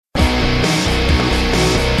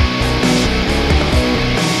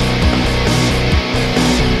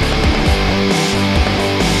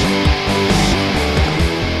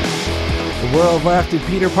laughed at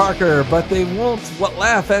Peter Parker, but they won't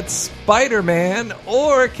laugh at Spider-Man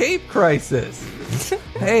or Cape Crisis.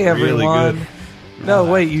 Hey, everyone. Really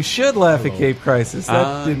no, wait, you should laugh at Cape Crisis.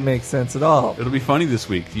 That didn't make sense at all. It'll be funny this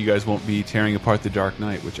week. You guys won't be tearing apart The Dark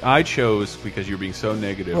Knight, which I chose because you're being so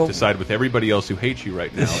negative to side with everybody else who hates you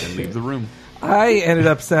right now and leave the room. I ended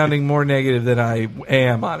up sounding more negative than I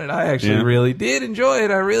am on it. I actually really did enjoy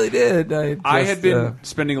it. I really did. I had been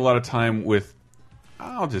spending a lot of time with,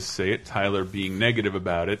 I'll just say it, Tyler being negative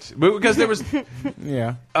about it. But because there was that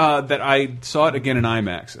I saw it again in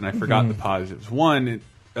IMAX, and I forgot the positives. One,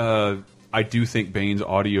 I do think Bane's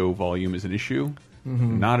audio volume is an issue.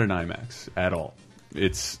 Not in IMAX at all.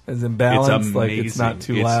 It's as imbalanced, it's like it's not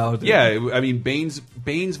too loud. Yeah, I mean Bane's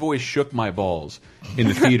voice shook my balls in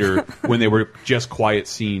the theater when they were just quiet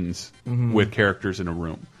scenes with characters in a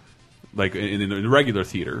room, like in the regular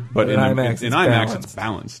theater. But in IMAX, it's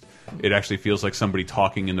balanced. It actually feels like somebody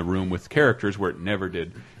talking in the room with characters where it never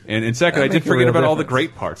did. And second, I did forget about all the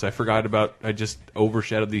great parts. I just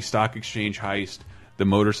overshadowed the stock exchange heist, the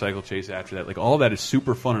motorcycle chase after that. Like all that is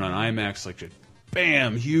super fun, and on IMAX, like just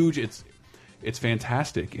bam, huge. It's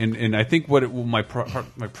fantastic, and I think my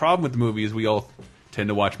problem with the movie is we all tend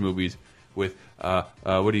to watch movies with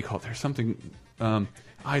what do you call it? There's something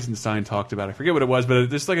Eisenstein talked about. I forget what it was,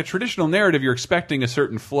 but there's like a traditional narrative. You're expecting a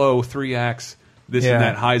certain flow, 3 acts, this and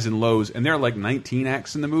that, highs and lows, and there are like 19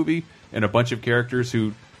 acts in the movie and a bunch of characters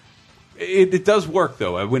who. It does work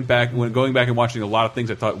though. I went back going back and watching a lot of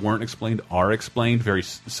things I thought weren't explained are explained very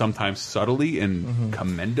sometimes subtly and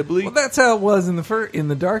commendably. Well, that's how it was in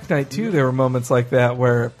the Dark Knight too. There were moments like that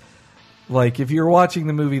where, like, if you're watching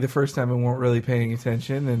the movie the first time and weren't really paying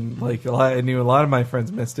attention, and like I knew a lot of my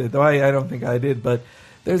friends missed it, though I don't think I did. But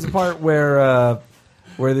there's a part where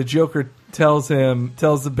the Joker tells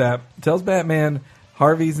Batman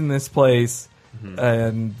Harvey's in this place.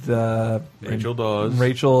 And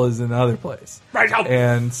Rachel is in another place. Rachel!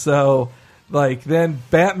 And so, like, then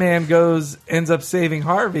Batman ends up saving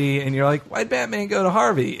Harvey, and you're like, why'd Batman go to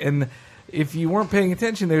Harvey? And if you weren't paying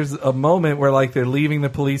attention, there's a moment where, like, they're leaving the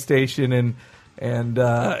police station, and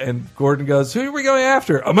Gordon goes, who are we going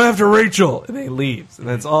after? I'm after Rachel. And then he leaves. And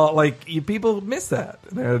that's all, like, people miss that.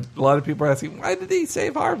 And there are a lot of people are asking, why did he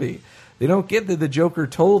save Harvey? They don't get that the Joker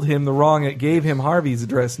told him it gave him Harvey's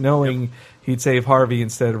address, knowing he'd save Harvey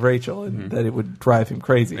instead of Rachel, and that it would drive him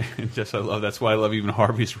crazy. That's why I love even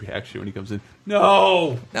Harvey's reaction when he comes in.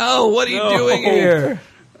 No, what are you doing here?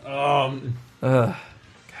 God.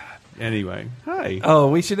 Anyway, hi. Oh,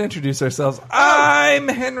 we should introduce ourselves. I'm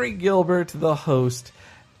Henry Gilbert, the host.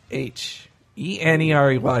 HENEREYG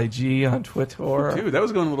on Twitter. Dude, that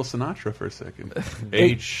was going a little Sinatra for a second.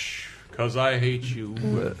 H. Because I hate you.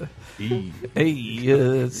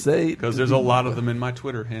 Say. Because there's a lot of them in my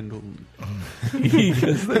Twitter handle.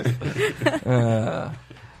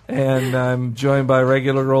 And I'm joined by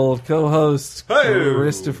regular old co-host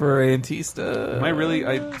Christopher Antista. Am I really?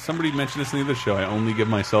 Somebody mentioned this in the other show. I only give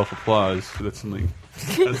myself applause. That's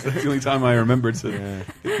the only time I remember to hit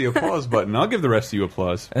the applause button. I'll give the rest of you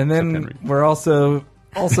applause. And then we're also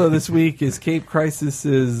this week is Cape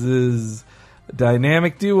Crisis's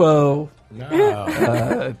dynamic duo.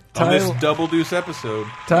 On this Double Deuce episode.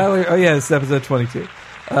 Tyler, it's episode 22.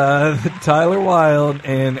 Tyler Wilde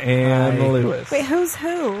and Ann Lewis. Wait, who's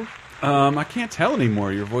who? I can't tell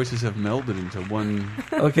anymore. Your voices have melded into one.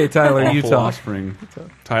 Okay, Tyler, you talk. Offspring.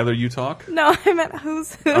 Tyler, you talk? No, I meant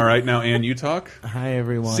who's who. All right, now Ann, you talk? Hi,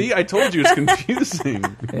 everyone. See, I told you it's confusing.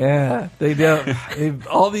 Yeah, they don't.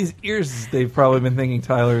 All these years, they've probably been thinking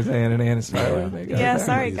Tyler is Ann and Ann is Tyler. Yeah,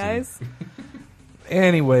 sorry, guys.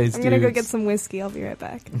 Anyways, I'm going to go get some whiskey. I'll be right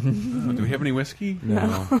back. Do we have any whiskey?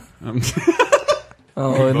 No.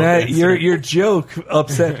 And your joke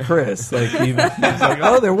upset Chris. Like he's like,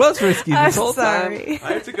 oh, there was whiskey this whole time.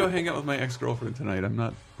 I have to go hang out with my ex-girlfriend tonight. I'm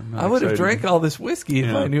not I would have drank all this whiskey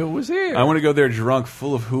if I knew it was here. I want to go there drunk,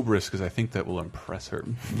 full of hubris, because I think that will impress her.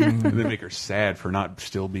 And then make her sad for not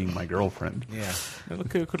still being my girlfriend. Yeah.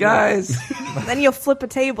 Guys. Then you'll flip a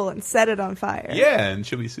table and set it on fire. Yeah, and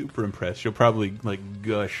she'll be super impressed. She'll probably like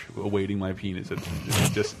gush awaiting my penis at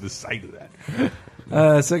just the sight of that.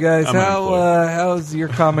 So guys, how's your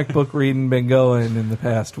comic book reading been going in the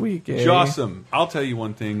past week? Awesome. I'll tell you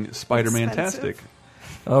one thing, Spider-Man-tastic.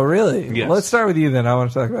 Oh, really? Yes. Well, let's start with you then. I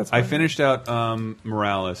want to talk about Spider-Man. I finished out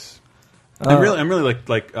Morales. I'm really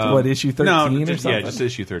like what, issue 13 or something? Yeah, just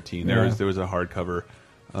issue 13. There was a hardcover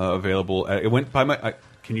available. It went by my.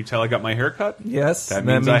 Can you tell I got my hair cut? Yes. That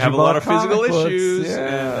means I have a lot of physical issues.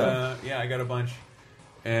 Yeah. And, I got a bunch.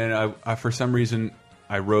 And I for some reason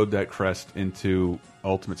I rode that crest into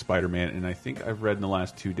Ultimate Spider-Man, and I think I've read in the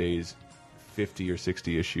last 2 days 50 or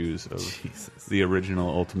 60 issues of the original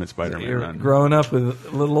Ultimate Spider-Man run. Growing up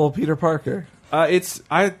with little old Peter Parker.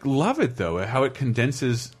 I love it though, how it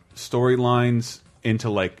condenses storylines into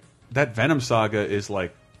like that Venom saga is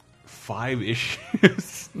like 5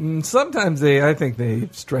 issues. Sometimes I think they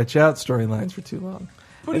stretch out storylines for too long.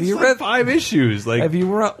 But have you read 5 issues? Like, have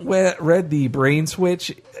you read the Brain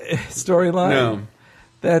Switch storyline? No.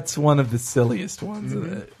 That's one of the silliest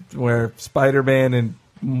ones, where Spider-Man and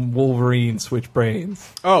Wolverine switch brains.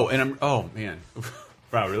 Oh, and man.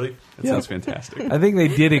 Wow, really? That sounds fantastic. I think they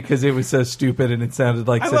did it because it was so stupid and it sounded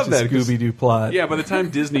like such a Scooby-Doo plot. Yeah, by the time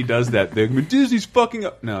Disney does that, Disney's fucking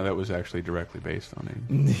up. No, that was actually directly based on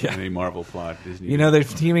a Marvel plot. Disney. You know, they're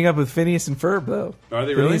teaming up with Phineas and Ferb, though. Are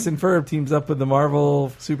they really? Phineas and Ferb teams up with the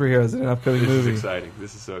Marvel superheroes in an upcoming movie. This is exciting.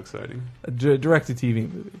 This is so exciting. A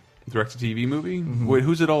direct-to-TV movie. Direct-to-TV movie? Wait,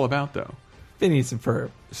 who's it all about, though? Phineas and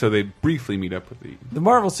Ferb. So they briefly meet up with the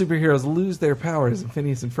Marvel superheroes lose their powers, and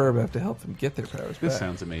Phineas and Ferb have to help them get their powers back. This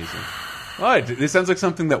sounds amazing. This sounds like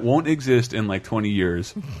something that won't exist in like 20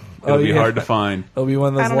 years. It'll be hard to find. It'll be one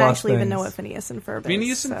of those. I don't lost actually things. even know what Phineas and Ferb is.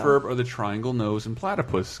 Phineas and Ferb are the triangle nose and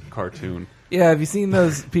platypus cartoon. Yeah, have you seen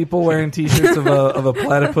those people wearing T-shirts of a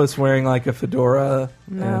platypus wearing like a fedora?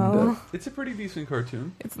 No. And, it's a pretty decent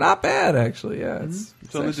cartoon. It's not bad, actually. Yeah, it's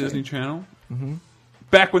on the Disney Channel.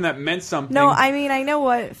 Back when that meant something. No, I mean, I know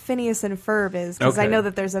what Phineas and Ferb is because I know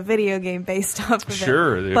that there's a video game based off of it.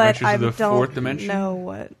 Sure, the but Adventures I of the don't Fourth Dimension. know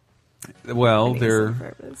what. Well, Phineas they're and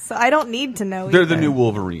Ferb is. So I don't need to know. They're either. the new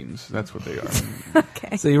Wolverines. That's what they are.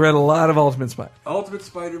 Okay. So you read a lot of Ultimate Spider. Ultimate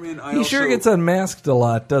Spider-Man. He sure gets unmasked a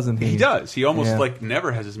lot, doesn't he? He does. He almost like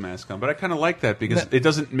never has his mask on. But I kind of like that because it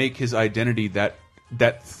doesn't make his identity that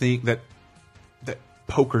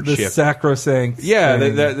poker chip, the sacrosanct. Yeah,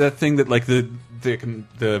 thing. that thing that like the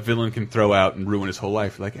villain can throw out and ruin his whole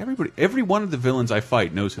life. Like every one of the villains I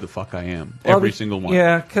fight knows who the fuck I am. Every single one.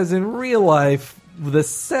 Yeah, because in real life, the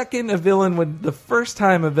first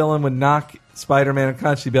time a villain would knock Spider-Man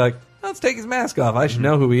unconscious, he'd be like, let's take his mask off. I should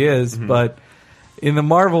know who he is. But in the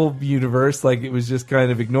Marvel universe, like, it was just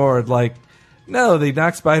kind of ignored. Like, no, they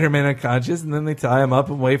knock Spider-Man unconscious, and then they tie him up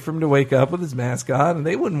and wait for him to wake up with his mask on, and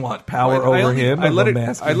they wouldn't want power over him. I let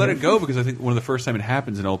it go because I think one of the first time it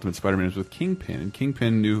happens in Ultimate Spider-Man is with Kingpin, and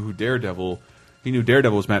Kingpin knew who Daredevil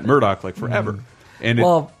was Matt Murdock like forever. And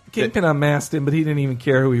Kingpin unmasked him, but he didn't even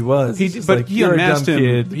care who he was. He unmasked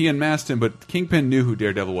him. He unmasked him, but Kingpin knew who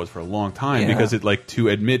Daredevil was for a long time because to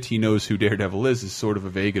admit he knows who Daredevil is sort of a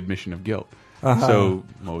vague admission of guilt. So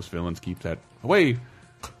most villains keep that away.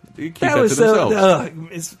 Keep that to themselves.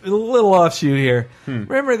 It's a little offshoot here.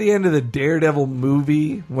 Remember the end of the Daredevil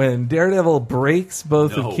movie when Daredevil breaks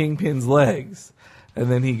both of Kingpin's legs,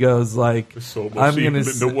 and then he goes like, "I'm going to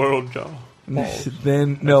the world, Joe."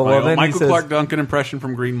 Then Michael Clark Duncan impression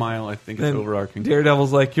from Green Mile. I think it's overarching.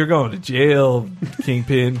 Daredevil's like, "You're going to jail,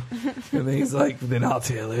 Kingpin," and then he's like, "Then I'll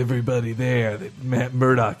tell everybody there that Matt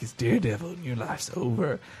Murdock is Daredevil and your life's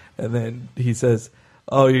over." And then he says,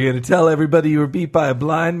 "Oh, you're going to tell everybody you were beat by a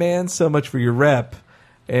blind man? So much for your rep."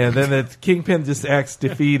 And then the Kingpin just acts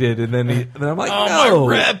defeated, and then I'm like, "No,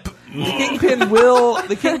 my rep.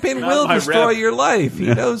 The Kingpin will destroy your life. He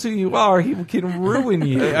knows who you are. He can ruin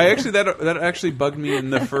you." That actually bugged me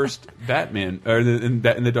in the first Batman or in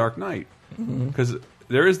the Dark Knight because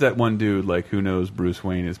there is that one dude like who knows Bruce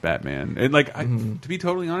Wayne is Batman, and like to be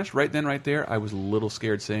totally honest, right then, right there, I was a little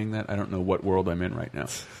scared saying that. I don't know what world I'm in right now.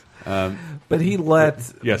 But he let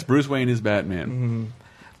yes, Bruce Wayne is Batman.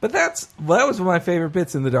 But that was one of my favorite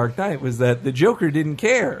bits in The Dark Knight was that the Joker didn't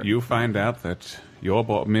care. You find out that your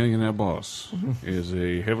millionaire boss is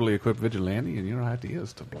a heavily equipped vigilante, and your idea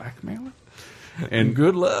is to blackmail him. And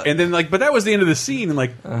good luck. And then but that was the end of the scene.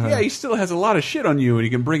 And yeah, he still has a lot of shit on you, and he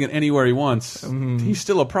can bring it anywhere he wants. He's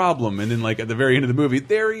still a problem. And then at the very end of the movie,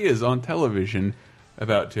 there he is on television.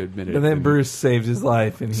 About to admit it. And then Bruce saves his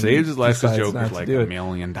life. And saves his life because Joker's like $1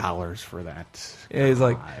 million for that. Yeah, he's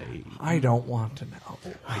like, I don't want to know.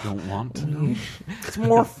 I don't want to know. It's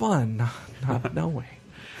more fun not knowing.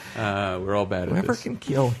 We're all bad at Whoever this. can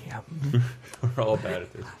kill him. We're all bad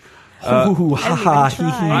at this. I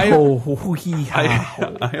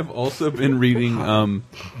have also been reading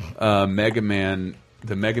Mega Man,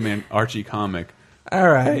 the Mega Man Archie comic. All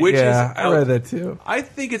right, I read that too. I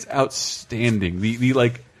think it's outstanding.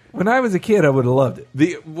 When I was a kid, I would have loved it.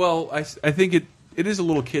 I think it is a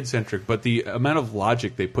little kid centric, but the amount of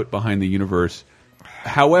logic they put behind the universe.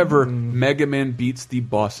 However, Mega Man beats the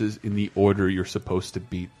bosses in the order you're supposed to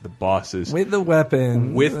beat the bosses with the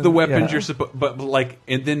weapons. You're supposed,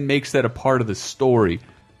 and then makes that a part of the story.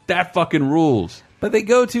 That fucking rules. But they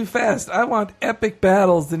go too fast. I want epic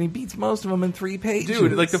battles, and he beats most of them in 3 pages.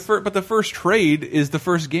 Dude, like the first trade is the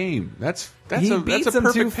first game. That's he a beats that's a them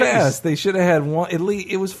perfect too pace. fast. They should have had one. At least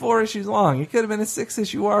it was 4 issues long. It could have been a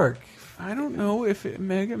 6-issue arc. I don't know if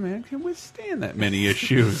Mega Man can withstand that many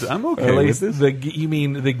issues. I'm okay at with least this. You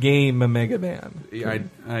mean the game Mega Man?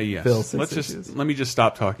 Yes. Fill 6 issues. Let me just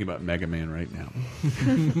stop talking about Mega Man right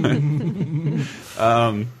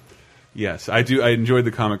now. Yes, I do. I enjoyed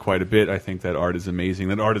the comic quite a bit. I think that art is amazing.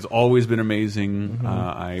 That art has always been amazing.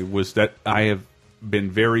 I have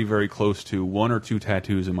been very, very close to 1 or 2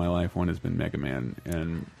 tattoos in my life. One has been Mega Man,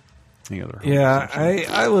 and the other. Yeah,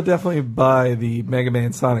 I will definitely buy the Mega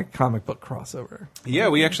Man Sonic comic book crossover. Yeah,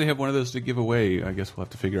 we actually have one of those to give away. I guess we'll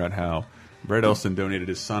have to figure out how. Brett Elston donated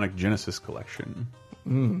his Sonic Genesis collection.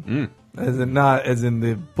 As in not as in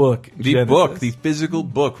the book. The Genesis. book, the physical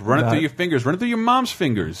book. Run it through your fingers. Run it through your mom's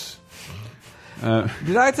fingers.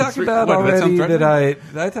 Did I talk about already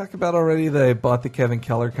that I bought the Kevin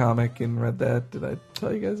Keller comic and read that? Did I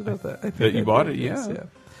tell you guys about that? I think that you bought it, yes, yeah.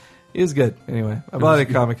 It was good. Anyway, I bought it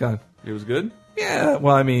at Comic-Con. It was good? Yeah,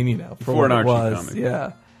 well, I mean, for an Archie was, comic.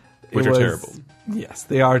 yeah. Which are terrible. Yes,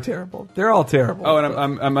 they are terrible. They're all terrible. Oh,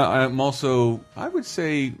 and I'm also, I would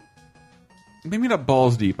say, maybe not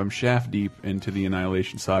balls deep. I'm shaft deep into the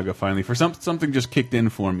Annihilation Saga finally. For something just kicked in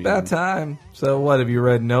for me. About time. So what, have you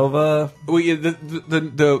read Nova? Well, yeah,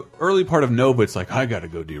 the early part of Nova, it's like, I got to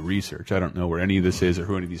go do research. I don't know where any of this is or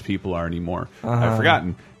who any of these people are anymore. I've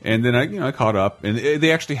forgotten. And then I caught up, and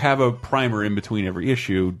they actually have a primer in between every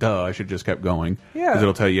issue. Duh, I should just kept going. Yeah, because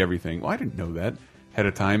it'll tell you everything. Well, I didn't know that ahead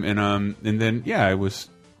of time, and then I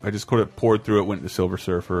just kind of poured through it, went to Silver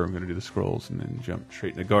Surfer. I'm going to do the scrolls, and then jump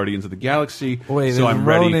straight into Guardians of the Galaxy. Wait, so I'm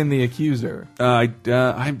ready. Ronan the Accuser. I'm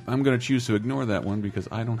going to choose to ignore that one because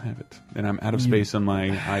I don't have it, and I'm out of space on my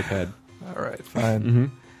iPad. All right,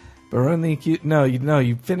 fine. But Ronan the Accuser. No,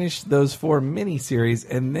 you finish those 4 miniseries,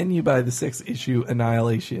 and then you buy the 6-issue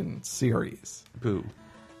Annihilation series. Boo.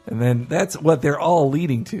 And then that's what they're all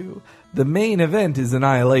leading to. The main event is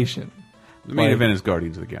Annihilation. The main event is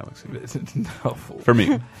Guardians of the Galaxy. No. For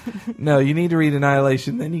me. No, you need to read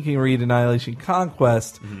Annihilation, then you can read Annihilation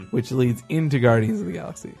Conquest, which leads into Guardians of the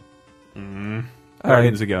Galaxy. Guardians right.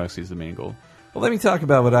 of the Galaxy is the main goal. Well, let me talk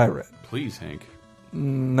about what I read. Please, Hank.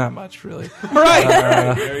 Not much, really.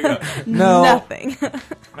 Right. There you go. No. Nothing.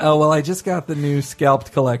 Oh, well, I just got the new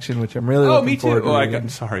Scalped collection, which I'm really looking forward to. Oh, reading.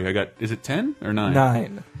 is it 10 or 9?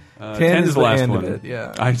 9. 10 is the last end one. Of it,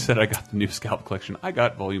 yeah. I said I got the new Scalp collection. I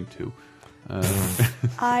got volume 2.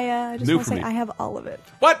 I just New want to for say me. I have all of it.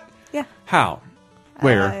 What? Yeah. How?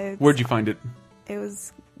 Where? Where'd you find it? It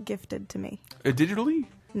was gifted to me. Digitally?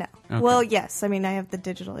 No. Okay. Well, yes. I mean, I have the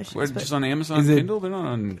digital issues. Where, but just on Amazon Is it- Kindle? They're not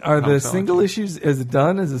on. Are the Comixology. single issues, is it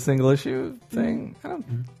done as a single issue thing? I don't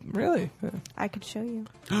really. I could show you.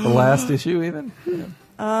 The last issue, even? Yeah.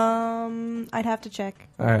 I'd have to check.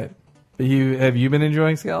 All right. But have you been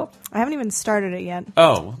enjoying Scalped? I haven't even started it yet.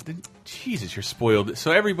 Oh, well, then, Jesus, you're spoiled.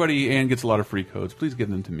 So everybody, Ann gets a lot of free codes. Please give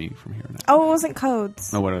them to me from here on out. Oh, it wasn't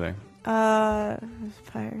codes. Oh, what are they? It was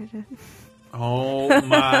pirated. Oh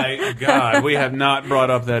my God! We have not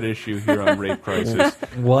brought up that issue here on Rape Crisis.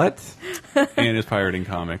 What? Ann is pirating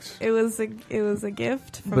comics. It was a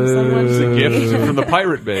gift from Boo. someone. It's a gift from the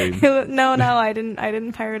Pirate Babe. No, I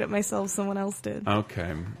didn't pirate it myself. Someone else did.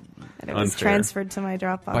 Okay. And it was Unfair. transferred to my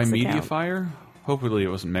Dropbox By account. Mediafire? Hopefully it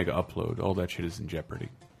wasn't Mega Upload. All that shit is in jeopardy.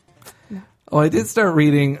 Oh, I did start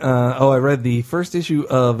reading. I read the first issue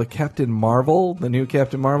of Captain Marvel, the new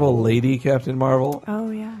Captain Marvel, Lady Captain Marvel.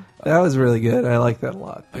 Oh yeah. That was really good. I like that a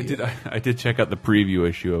lot. I did check out the preview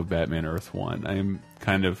issue of Batman Earth 1. I am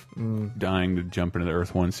kind of dying to jump into the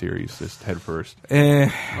Earth 1 series just head first. But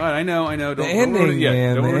I know. Don't ending, ruin it yet.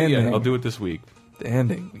 man, Don't the ruin it yet. ending. I'll do it this week. The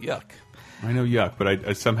ending, yuck. I know, yuck, but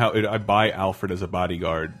I somehow I buy Alfred as a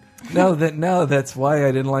bodyguard. No, that's why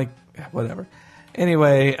I didn't like. Whatever.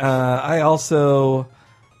 Anyway, I also.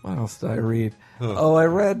 What else did I read? Oh, I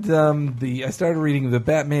read I started reading the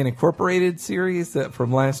Batman Incorporated series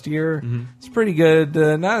from last year. It's pretty good.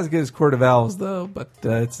 Not as good as Court of Owls though, but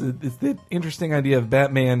it's the interesting idea of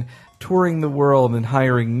Batman touring the world and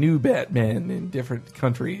hiring new Batmen in different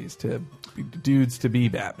countries to be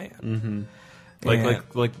Batman.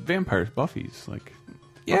 Like vampires, Buffy's like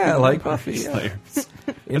Buffy. Yeah. Slayers.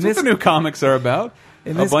 That's what the new comics are about.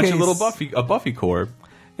 A bunch of little Buffy Corps.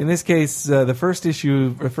 In this case, the first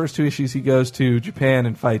 2 issues, he goes to Japan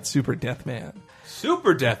and fights Super Deathman.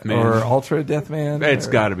 Super Deathman. Or Ultra Deathman. It's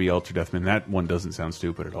got to be Ultra Deathman. That one doesn't sound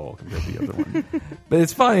stupid at all compared to the other one. But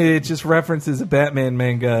it's funny, it just references a Batman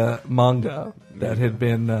manga that had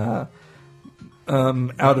been out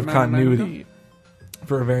of continuity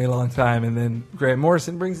for a very long time, and then Grant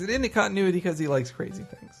Morrison brings it into continuity because he likes crazy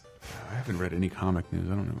things. I haven't read any comic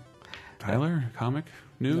news. I don't know. Tyler, comic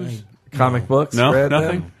news? Comic books? No, read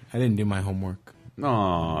nothing. them? I didn't do my homework.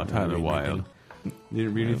 Oh, Tyler Wilde. You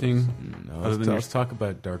didn't read anything? No, let's talk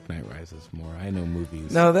about Dark Knight Rises more. I know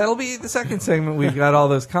movies. No, that'll be the second segment. We've got all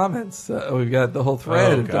those comments. We've got the whole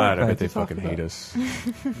thread. Oh, of God, Dark I Knight bet they to talk fucking about. hate us.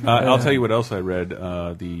 I'll tell you what else I read.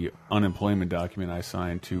 The unemployment document I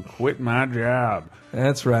signed to quit my job.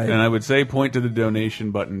 That's right. And I would say point to the donation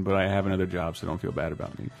button, but I have another job, so don't feel bad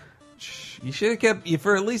about me. You should have kept you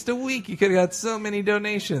for at least a week. You could have got so many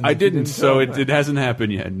donations. I didn't, so it hasn't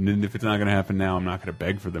happened yet. And if it's not going to happen now, I'm not going to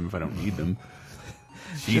beg for them if I don't need them.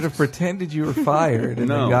 Should have pretended you were fired and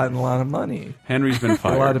then gotten a lot of money. Henry's been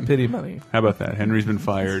fired. A lot of pity money. How about that? Henry's been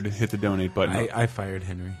fired. Hit the donate button. I fired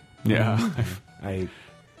Henry. Yeah.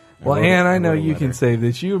 Well, Anne, I know you can say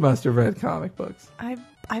that you must have read comic books. I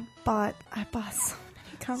bought so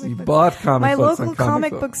many comic You books. bought comic My books. local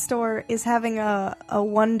comic book store is having a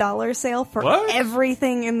 $1 sale for What?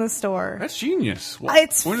 everything in the store. That's genius.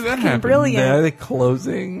 It's when did that fucking happen? brilliant. Are they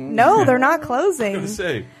closing? No, they're not I was closing. going to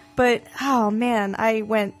say. But, oh man, I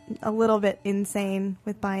went a little bit insane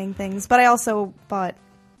with buying things. But I also bought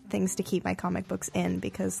things to keep my comic books in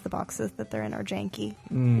because the boxes that they're in are janky.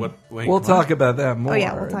 We'll talk about that more. Oh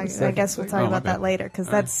yeah, we'll talk. I guess we'll talk about bad. that later because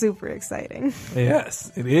that's super exciting.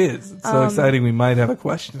 Yes, it is. It's so exciting we might have a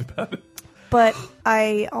question about it. But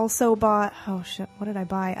I also bought, oh shit, what did I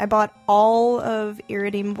buy? I bought all of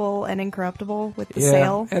Irredeemable and Incorruptible with the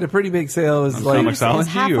sale. Had a pretty big sale. It was On like Comixology? It was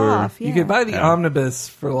half or- off, yeah. you could buy the omnibus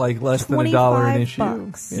for like less than $1 an issue.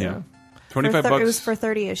 $25. Yeah. 25 bucks. It was for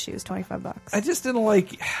 30 issues, $25. I just didn't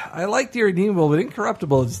like. I liked Irredeemable, but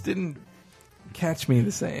Incorruptible just didn't catch me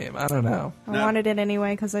the same. I don't know. I wanted it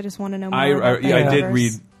anyway because I just want to know more I about the I did universe.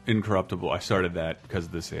 read Incorruptible. I started that because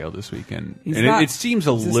of the sale this weekend, He's and not- it seems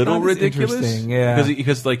a he's just little not as ridiculous. interesting, yeah.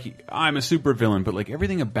 because like I'm a super villain, but like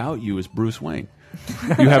everything about you is Bruce Wayne.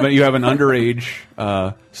 You have an underage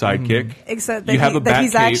sidekick. Except you have a that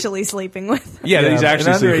he's Batcave. actually sleeping with. Yeah, that he's an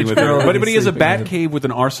actually sleeping underage with girl her. that But he he's has a sleeping with. Batcave with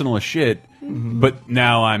an arsenal of shit. But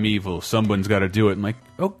now I'm evil. Someone's got to do it. I'm like,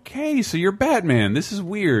 okay, so you're Batman. This is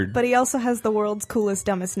weird. But he also has the world's coolest,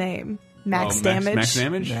 dumbest name. Max Damage. Max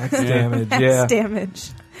Damage? Max Yeah. Damage. Max Yeah. Damage.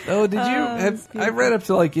 Oh, did you? I read up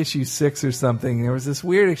to like issue 6 or something. There was this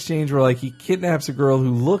weird exchange where like he kidnaps a girl who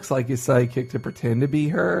looks like his sidekick to pretend to be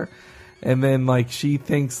her, and then like she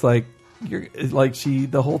thinks like you're like she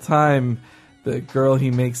the whole time. The girl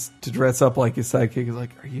he makes to dress up like his sidekick is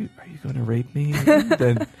like, "Are you going to rape me?"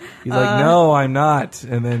 Then he's like, "No, I'm not."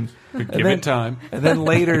 And then Give it time. And then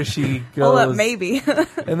later she goes, Hold up, maybe.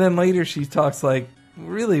 And then later she talks like,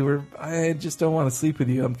 really, I just don't want to sleep with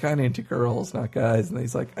you. I'm kind of into girls, not guys. And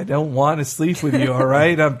he's like, I don't want to sleep with you, all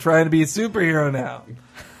right? I'm trying to be a superhero now.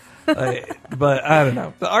 But I don't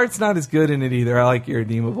know. The art's not as good in it either. I like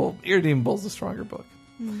Irredeemable. Irredeemable's a stronger book.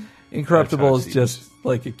 Incorruptible is just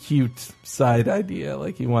like a cute side idea.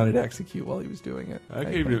 Like he wanted to execute while he was doing it.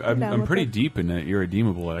 I'm pretty deep in that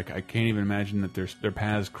Irredeemable. Like I can't even imagine that their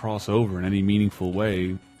paths cross over in any meaningful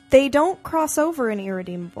way. They don't cross over in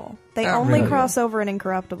Irredeemable. They Not only really. cross over in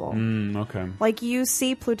Incorruptible. Okay. Like you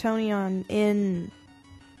see Plutonian in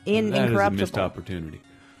That is a Incorruptible, missed opportunity.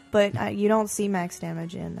 but you don't see Max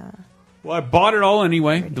Damage in. Well, I bought it all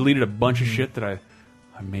anyway. Deleted a bunch of shit that I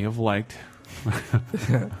may have liked.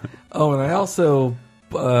 Oh, and I also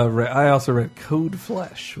read Code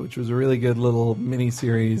Flesh, which was a really good little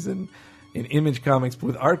miniseries in Image Comics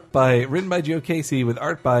with written by Joe Casey with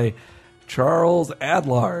art by Charles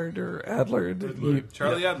Adlard or Adlard.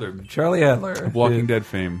 Charlie Adler. Charlie Adler. Of Walking Dead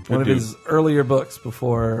fame. One Good of dude. his earlier books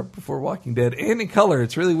before Walking Dead, and in color.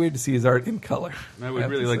 It's really weird to see his art in color. I would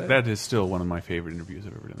really like that. Is still one of my favorite interviews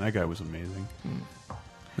I've ever done. That guy was amazing.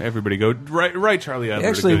 Everybody go right Charlie Adler.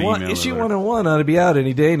 Actually, a good email issue alert. 101 ought to be out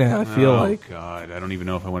any day now. I feel like. God, I don't even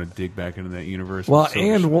know if I want to dig back into that universe. Well, It's so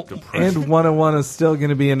and 101 is still going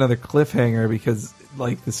to be another cliffhanger because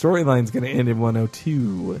like the storyline's going to end in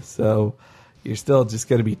 102, so you're still just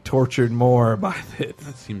going to be tortured more by it.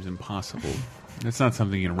 that seems impossible. It's not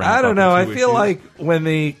something you can wrap I don't up know. in I 2 feel issues. like when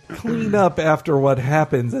they clean up after what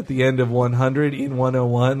happens at the end of 100 in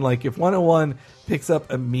 101, like if 101 picks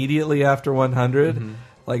up immediately after 100,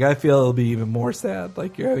 like I feel it'll be even more sad.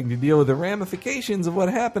 Like you're having to deal with the ramifications of what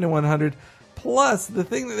happened in 100, plus the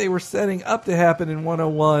thing that they were setting up to happen in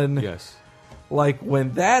 101. Yes. Like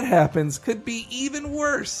when that happens, could be even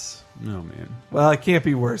worse. No, man. Well, it can't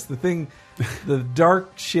be worse. The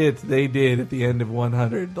dark shit they did at the end of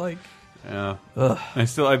 100, like. Yeah. I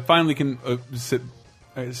finally can sit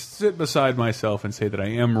I sit beside myself and say that I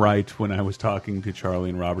am right when I was talking to Charlie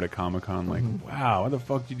and Robert at Comic-Con. Like, wow, how the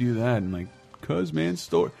fuck did you do that? And like, cuz man,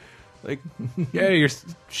 story. Like, yeah,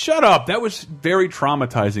 shut up. That was very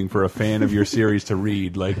traumatizing for a fan of your series to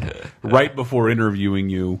read. Like, right before interviewing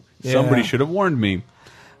you, somebody should have warned me.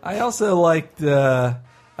 I also liked.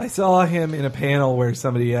 I saw him in a panel where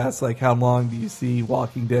somebody asked, like, how long do you see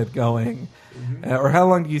Walking Dead going? Or how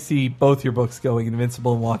long do you see both your books going,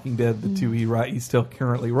 Invincible and Walking Dead, the two he still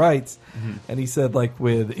currently writes? And he said, like,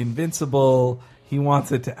 with Invincible, he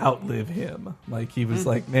wants it to outlive him. Like, he was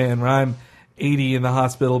like, man, when I'm 80 in the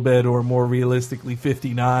hospital bed, or more realistically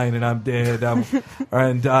 59, and I'm dead, or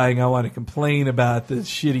I'm dying, I want to complain about this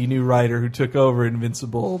shitty new writer who took over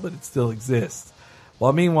Invincible, but it still exists.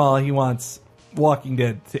 Well, meanwhile, he wants Walking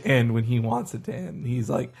Dead to end when he wants it to end. He's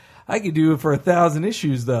like, I could do it for 1,000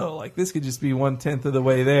 issues, though. Like, this could just be 1/10 of the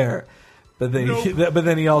way there. But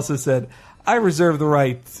then he also said, I reserve the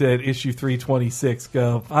right to at issue 326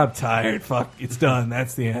 go, I'm tired, fuck, it's done,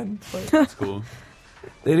 that's the end. Like, That's cool.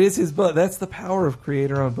 it is his book. That's the power of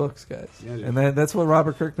creator-owned books, guys. Yeah, and that's what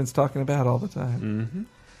Robert Kirkman's talking about all the time.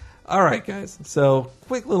 All right, guys. So,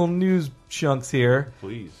 quick little news chunks here.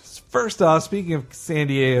 Please. First off, speaking of San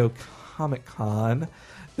Diego Comic-Con,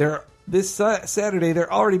 this Saturday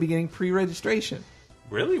they're already beginning pre-registration.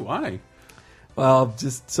 Really? Why? Well,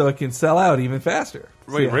 just so it can sell out even faster.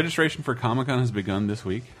 Wait, So, registration for Comic-Con has begun this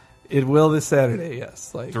week? it will this Saturday,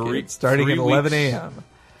 yes. Like it's starting at 11 a.m.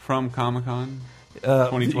 From Comic-Con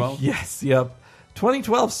 2012? Yes, yep.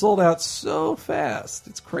 2012 sold out so fast.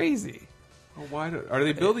 It's crazy. Oh, why are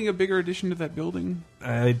they building a bigger addition to that building?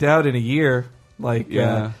 I doubt in a year. Like,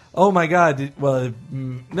 Yeah. oh my God!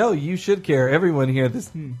 No, you should care. Everyone here.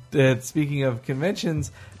 Speaking of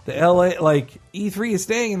conventions, the LA E3 is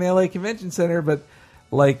staying in the LA Convention Center, but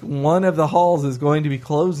like one of the halls is going to be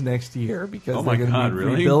closed next year because Oh my they're going God, to be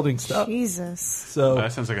really? rebuilding stuff. Jesus. So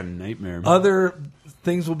That sounds like a nightmare. other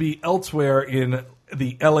things will be elsewhere in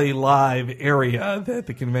the LA Live area that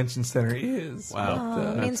the convention center is. Wow.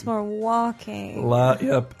 Oh, it means more walking.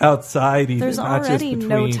 Yep, outside even. There's not already just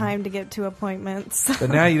no between. time to get to appointments. But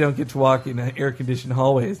now you don't get to walk in air-conditioned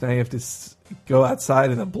hallways. Now you have to go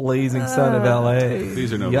outside in the blazing sun of L.A.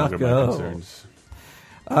 These are no longer my Yucko. concerns.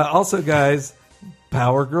 Also, guys,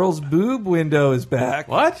 Power Girl's boob window is back.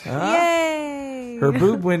 What? Yay! Her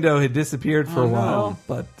boob window had disappeared for a while,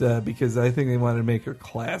 no. but because I think they wanted to make her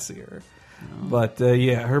classier. But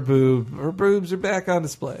yeah, her boobs are back on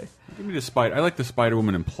display. Give me the Spider. I like the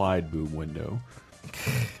Spider-Woman implied boob window.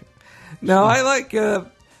 No, I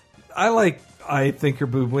think her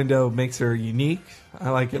boob window makes her unique. I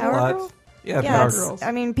like it Power a lot. Girl? Yeah, Yeah, Power it's- Girls.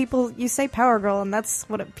 I mean, you say Power Girl, and that's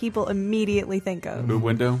what people immediately think of. Boob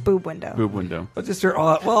window? Boob window. Boob window. But just her.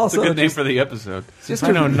 Well, It's a also good name just, for the episode. just I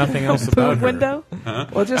her know nothing else about Boob her. window?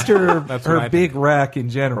 Well, just her That's what I her big rack in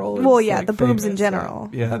general. is, Well, yeah, like, the boobs in famous. general.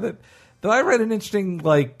 Yeah, though I read an interesting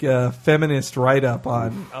feminist write up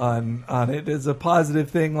on it as a positive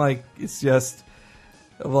thing. Like it's just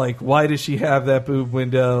like why does she have that boob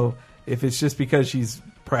window? If it's just because she's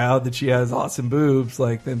proud that she has awesome boobs,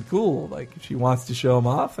 like then cool. Like if she wants to show them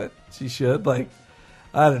off, she should. Like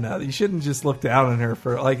I don't know, you shouldn't just look down on her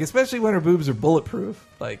for like, especially when her boobs are bulletproof.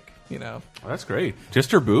 Like Well, that's great.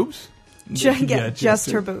 Just her boobs? Yeah,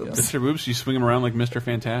 just her boobs. Just her boobs? She swing them around like Mr.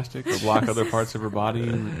 Fantastic or block other parts of her body?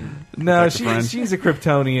 No, protect her friend? she's a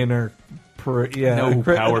Kryptonian or No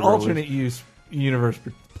power an alternate use universe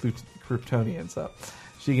Kryptonian. So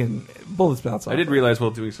she can bullets bounce off. I did realize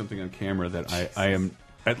while doing something on camera that I am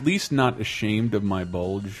at least not ashamed of my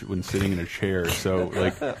bulge when sitting in a chair. So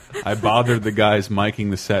like I bothered the guys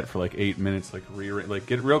miking the set for like 8 minutes, like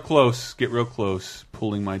get real close,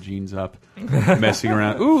 pulling my jeans up, messing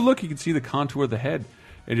around. Ooh, look, you can see the contour of the head.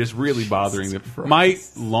 And just really bothering my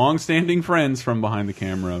long-standing friends from behind the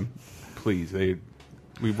camera. Please,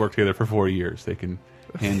 we've worked together for 4 years. They can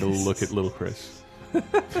handle a look at little Chris.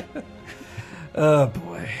 Oh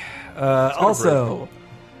boy. Also,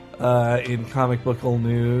 in comic bookal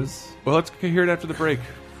news. Well, let's hear it after the break.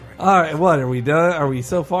 All right, what are we done? Are we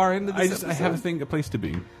so far into this? I have a place to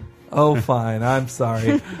be. Oh, fine. I'm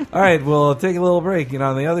sorry. All right, we'll take a little break, and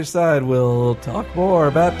on the other side, we'll talk more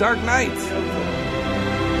about Dark Knight.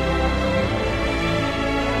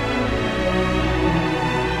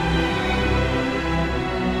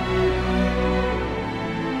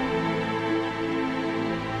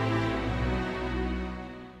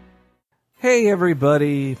 Hey,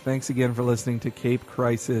 everybody. Thanks again for listening to Cape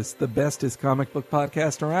Crisis, the bestest comic book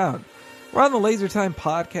podcast around. We're on the LaserTime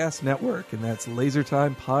Podcast Network, and that's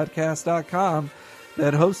lasertimepodcast.com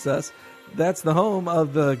that hosts us. That's the home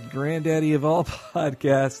of the granddaddy of all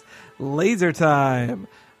podcasts, Laser Time,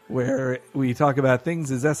 where we talk about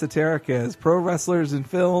things as esoteric as pro wrestlers and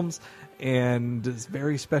films and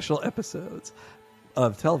very special episodes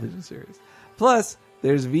of television series. Plus,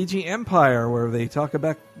 there's VG Empire, where they talk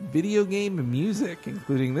about video game music,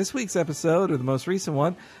 including this week's episode, or the most recent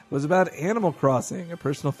one, was about Animal Crossing, a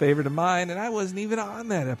personal favorite of mine, and I wasn't even on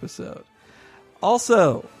that episode.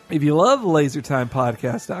 Also, if you love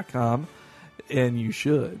LaserTimePodcast.com, and you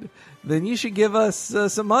should, then you should give us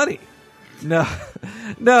some money.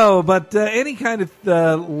 No, but any kind of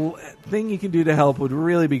thing you can do to help would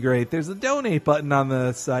really be great. There's a donate button on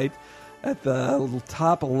the site at the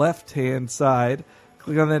top left-hand side.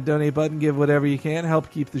 Click on that donate button, give whatever you can, help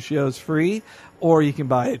keep the shows free. Or you can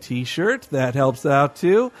buy a t-shirt, that helps out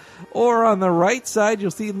too. Or on the right side, you'll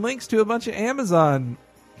see links to a bunch of Amazon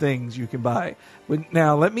things you can buy.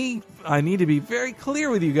 Now, I need to be very clear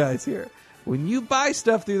with you guys here. When you buy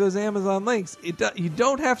stuff through those Amazon links, you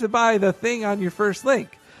don't have to buy the thing on your first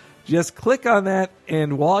link. Just click on that,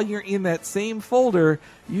 and while you're in that same folder,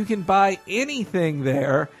 you can buy anything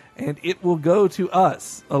there, and it will go to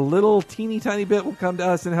us. A little teeny tiny bit will come to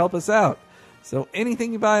us and help us out. So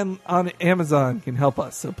anything you buy on Amazon can help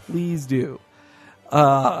us, so please do.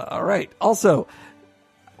 All right. Also,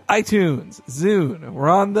 iTunes, Zune, we're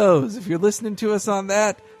on those. If you're listening to us on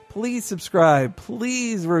that, please subscribe.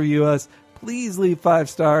 Please review us. Please leave 5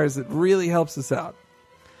 stars. It really helps us out.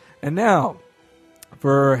 And now,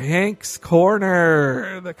 for Hank's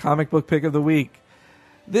Corner, the comic book pick of the week.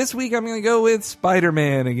 This week I'm going to go with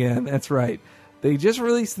Spider-Man again. That's right. They just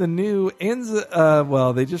released the new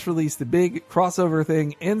they just released the big crossover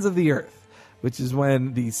thing, Ends of the Earth, which is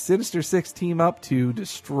when the Sinister Six team up to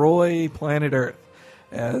destroy planet Earth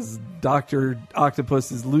as Dr.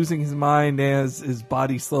 Octopus is losing his mind as his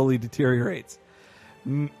body slowly deteriorates.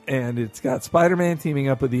 And it's got Spider-Man teaming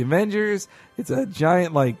up with the Avengers. It's a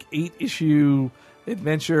giant, 8-issue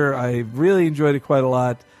adventure. I really enjoyed it quite a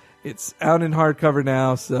lot. It's out in hardcover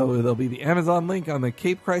now, so there'll be the Amazon link on the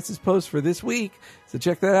Cape Crisis post for this week. So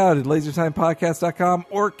check that out at lasertimepodcast.com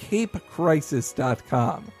or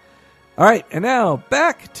capecrisis.com. All right, and now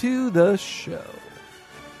back to the show.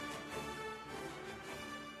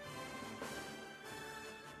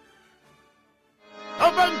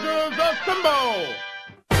 Avengers Assemble!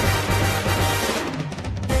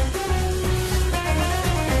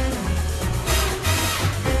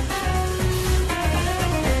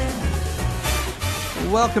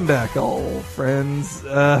 Welcome back, all friends.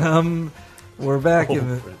 We're back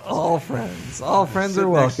all friends. All friends are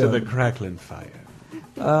welcome. Next to the crackling fire.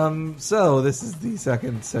 So this is the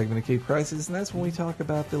second segment of Cape Crisis, and that's when we talk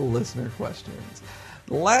about the listener questions.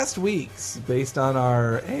 Last week's, based on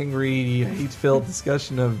our angry, hate-filled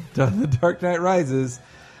discussion of The Dark Knight Rises,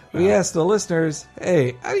 we asked the listeners,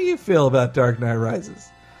 hey, how do you feel about Dark Knight Rises?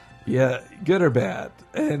 Yeah, good or bad?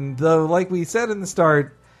 And though, like we said in the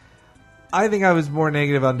start, I think I was more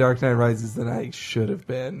negative on Dark Knight Rises than I should have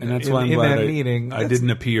been. And that's why I'm glad I didn't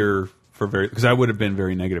appear because I would have been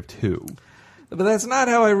very negative too. But that's not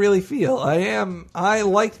how I really feel. I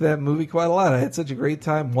liked that movie quite a lot. I had such a great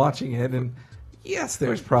time watching it, and yes,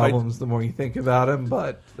 there's problems the more you think about them,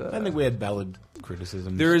 but I think we had valid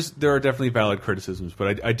criticisms. There are definitely valid criticisms,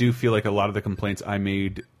 but I do feel like a lot of the complaints I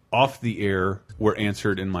made off the air were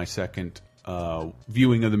answered in my second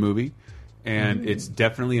viewing of the movie. And it's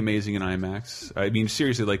definitely amazing in IMAX. I mean,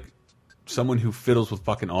 seriously, like, someone who fiddles with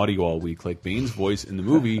fucking audio all week, like, Bane's voice in the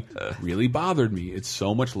movie really bothered me. It's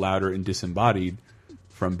so much louder and disembodied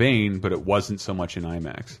from Bane, but it wasn't so much in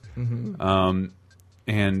IMAX.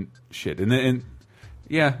 And shit. And then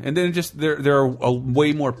just there are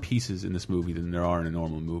way more pieces in this movie than there are in a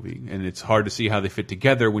normal movie. And it's hard to see how they fit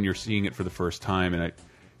together when you're seeing it for the first time. And I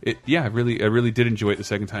really did enjoy it the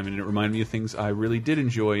second time, and it reminded me of things I really did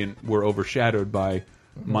enjoy and were overshadowed by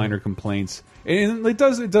minor complaints. And it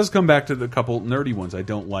does come back to the couple nerdy ones. I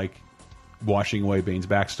don't like washing away Bane's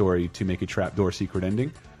backstory to make a trapdoor secret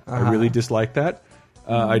ending. I really dislike that.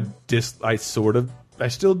 I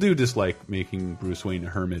still do dislike making Bruce Wayne a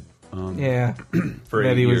hermit. For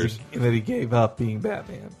 8 years. That he gave up being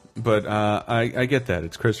Batman. But I get that.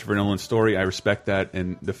 It's Christopher Nolan's story. I respect that,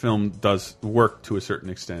 and the film does work to a certain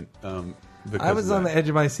extent. I was on the edge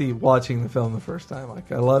of my seat watching the film the first time.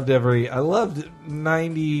 Like I loved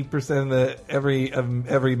 90% of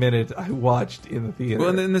every minute I watched in the theater. Well,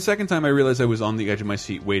 and then the second time I realized I was on the edge of my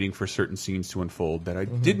seat waiting for certain scenes to unfold that I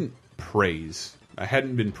didn't praise. I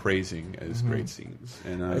hadn't been praising as great scenes,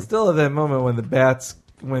 and I still have that moment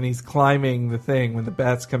when he's climbing the thing, when the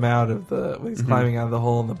bats come out of when he's climbing out of the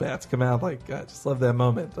hole and the bats come out. Like, I just love that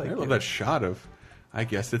moment. Like, I love that shot of I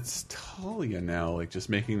guess it's Talia now, like just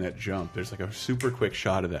making that jump. There's like a super quick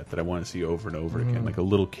shot of that I want to see over and over again, like a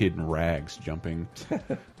little kid in rags jumping.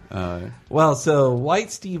 Well, so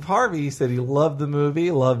White Steve Harvey said he loved the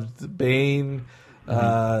movie, loved Bane.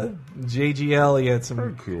 JGL he had some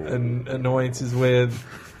annoyances with,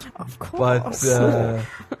 of course.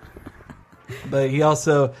 But he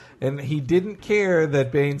also, and he didn't care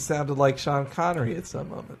that Bane sounded like Sean Connery at some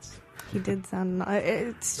moments. He did sound.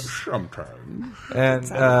 Sometimes. And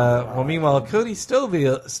well, meanwhile, Cody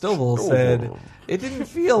Stovall said it didn't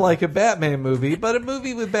feel like a Batman movie, but a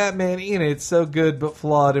movie with Batman in it, so good but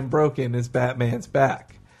flawed and broken as Batman's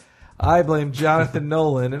back. I blame Jonathan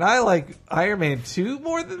Nolan, and I like Iron Man 2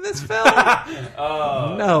 more than this film.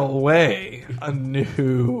 No way.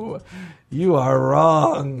 No. You are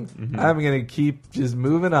wrong. I'm going to keep just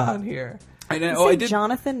moving on here.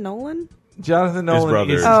 Jonathan Nolan? Jonathan Nolan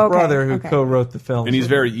is his brother. brother who co-wrote the film. And he's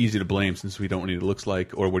very easy to blame since we don't know what he looks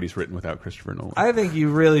like or what he's written without Christopher Nolan. I think you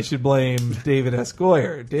really should blame David S.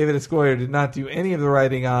 Goyer. David S. Goyer did not do any of the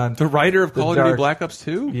writing on... The writer of Call of Duty Black Ops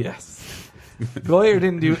 2? Yes. Goyer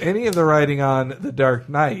didn't do any of the writing on The Dark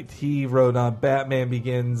Knight. He wrote on Batman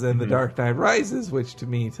Begins and The Dark Knight Rises, which to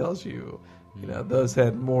me tells you, those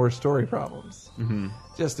had more story problems.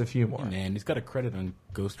 Just a few more. Man, he's got a credit on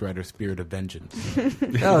Ghost Rider Spirit of Vengeance.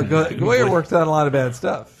 No, Goyer worked on a lot of bad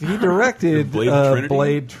stuff. He directed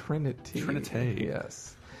Blade Trinity.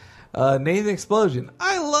 Yes. Nathan Explosion.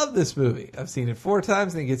 I love this movie. I've seen it 4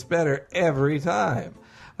 times and it gets better every time.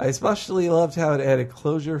 I especially loved how it added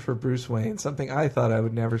closure for Bruce Wayne, something I thought I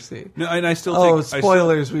would never see. No, and I still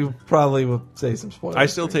spoilers. We probably will say some spoilers. I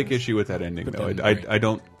still take issue with that ending, though. I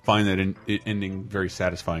don't find that ending very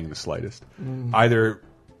satisfying in the slightest.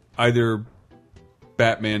 Either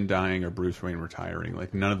Batman dying or Bruce Wayne retiring.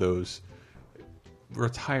 Like, none of those...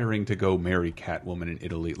 Retiring to go marry Catwoman in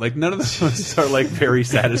Italy. Like, none of those are, like, very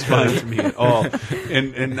satisfying to me at all.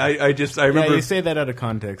 And I remember... Yeah, you say that out of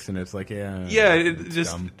context, and it's like, yeah... Yeah, it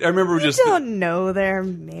just... Dumb. I remember you don't know they're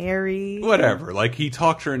married. Whatever. Like, he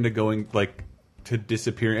talked her into going, like... to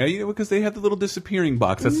disappearing, because they have the little disappearing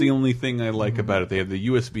box. That's the only thing I like about it. They have the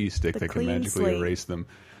USB stick that can magically erase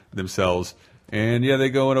themselves, and yeah, they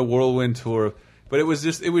go on a whirlwind tour. But it was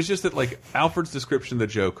just that, like, Alfred's description of the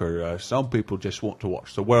Joker. Some people just want to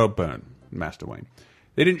watch the world burn, Master Wayne.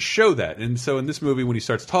 They didn't show that, and so in this movie, when he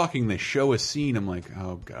starts talking, they show a scene. I'm like,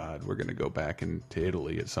 oh god, we're gonna go back into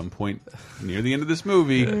Italy at some point near the end of this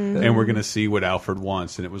movie, and we're gonna see what Alfred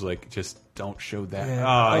wants. And it was like, just don't show that.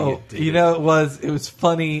 Yeah. It was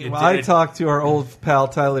funny. I talked to our old pal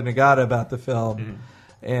Tyler Nagata about the film,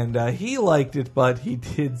 and he liked it, but he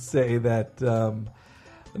did say that.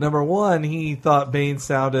 Number one, he thought Bane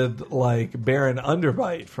sounded like Baron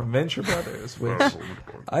Underbite from Venture Brothers, which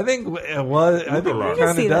I think it was. I think it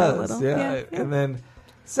kind of does. Yeah. And then,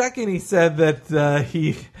 second, he said that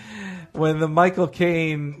when the Michael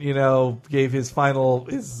Caine, gave his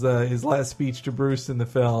his last speech to Bruce in the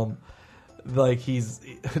film, like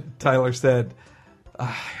Tyler said, I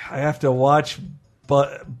have to watch.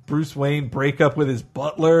 But Bruce Wayne break up with his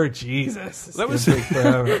butler, Jesus, that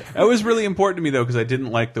was really important to me though, because I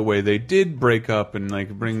didn't like the way they did break up and like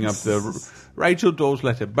bringing up the Rachel Dawes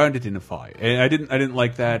letter, burned it in a fire, and I didn't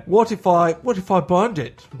like that. What if I burned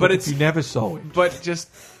it? But if you never saw it. But just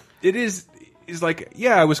is like,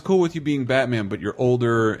 yeah, I was cool with you being Batman, but you're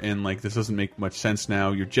older and like this doesn't make much sense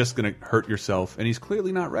now. You're just gonna hurt yourself, and he's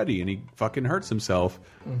clearly not ready, and he fucking hurts himself.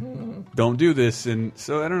 Don't do this, and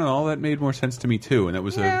so I don't know. All that made more sense to me too, and that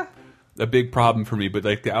was a big problem for me. But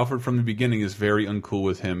like the Alfred from the beginning is very uncool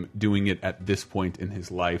with him doing it at this point in his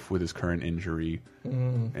life with his current injury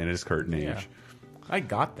and his current age. I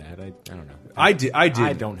got that. I don't know. I did. I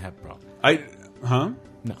don't have a problem.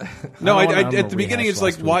 No, at the beginning it's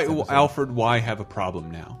like, why, Alfred? Why have a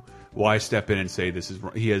problem now? Why step in and say this is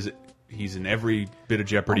wrong? He's in every bit of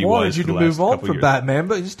jeopardy. I wanted you to move on from Batman,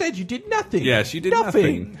 but instead you did nothing. Yes, you did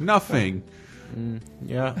nothing.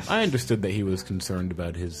 Yeah, I understood that he was concerned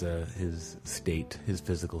about his state, his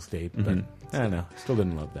physical state, but I don't know. Still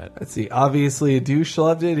didn't love that. Let's see. Obviously, a douche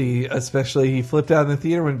loved it. He flipped out in the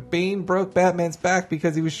theater when Bane broke Batman's back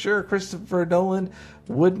because he was sure Christopher Nolan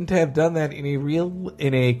wouldn't have done that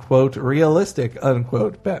in a quote realistic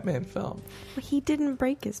unquote Batman film. He didn't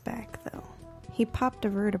break his back though. He popped a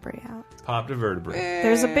vertebrae out.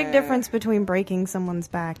 There's a big difference between breaking someone's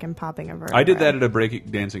back and popping a vertebrae. I did that at a break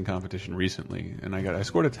dancing competition recently, and I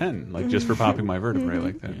scored a 10, like just for popping my vertebrae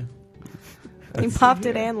like that. He popped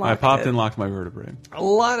it and locked it. I popped and locked my vertebrae. A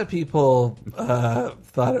lot of people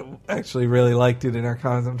thought it actually really liked it in our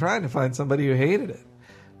comments. I'm trying to find somebody who hated it,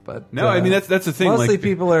 but no, I mean that's the thing. Mostly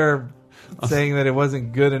people are saying that it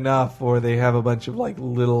wasn't good enough, or they have a bunch of like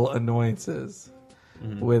little annoyances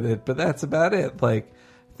with it. But that's about it. Like,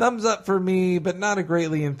 thumbs up for me, but not a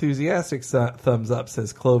greatly enthusiastic thumbs up,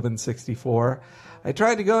 says Cloven64. I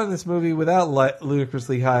tried to go in this movie without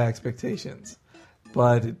ludicrously high expectations,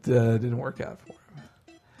 but it didn't work out for him.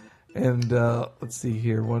 And let's see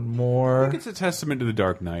here, one more. I think it's a testament to The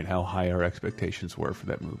Dark Knight how high our expectations were for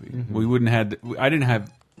that movie. We wouldn't had. I don't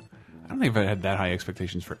think I had that high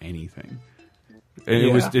expectations for anything.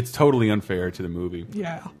 It's totally unfair to the movie.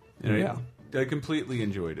 Yeah. I completely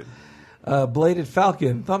enjoyed it. Bladed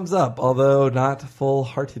Falcon, thumbs up, although not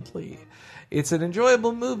full-heartedly. It's an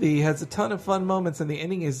enjoyable movie, has a ton of fun moments, and the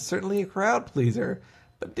ending is certainly a crowd pleaser,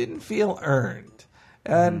 but didn't feel earned.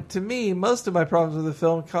 And to me, most of my problems with the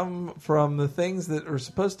film come from the things that we're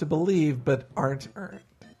supposed to believe but aren't earned.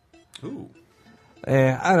 Ooh.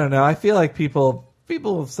 I don't know. I feel like people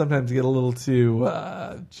sometimes get a little too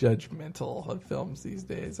judgmental of films these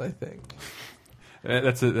days, I think.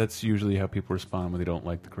 That's usually how people respond when they don't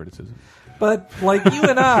like the criticism. But like you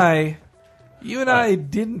and I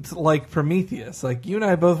didn't like Prometheus. Like you and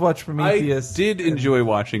I both watched Prometheus. I did enjoy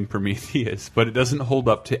watching Prometheus, but it doesn't hold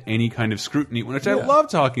up to any kind of scrutiny. Which I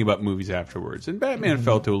love talking about movies afterwards, and Batman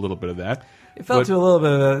fell to a little bit of that. It fell to a little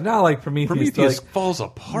bit of not like Prometheus. Prometheus like falls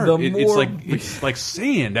apart. It's like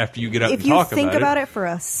sand after you get up and talk about it. If you think about it for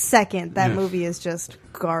a second, that movie is just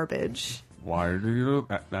garbage. Why do you?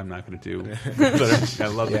 I'm not going to do. But I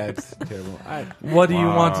love it. It's terrible. What do you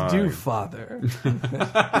want to do, Father?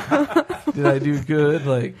 Did I do good?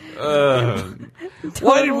 Like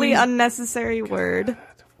totally unnecessary word.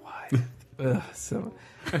 Why? God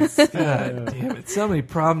damn it! So many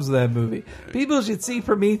problems with that movie. People should see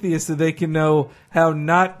Prometheus so they can know how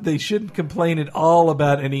they shouldn't complain at all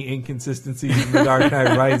about any inconsistencies in The Dark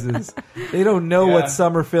Knight Rises. They don't know what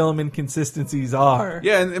summer film inconsistencies are.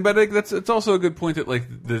 Yeah, but it's also a good point that like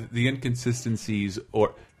the inconsistencies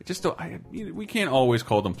or just we can't always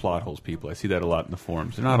call them plot holes. People, I see that a lot in the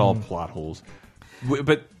forums. They're not all plot holes,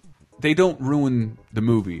 but they don't ruin the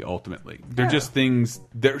movie ultimately. They're just things.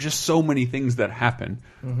 There are just so many things that happen,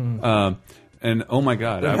 and oh my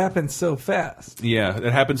god, it happens so fast. Yeah,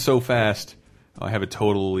 it happens so fast. I have a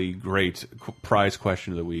totally great prize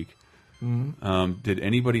question of the week. Did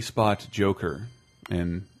anybody spot Joker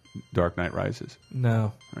in Dark Knight Rises? No.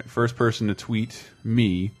 All right, first person to tweet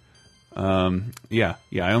me. I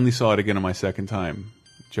only saw it again on my second time.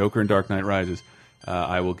 Joker in Dark Knight Rises.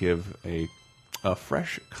 I will give a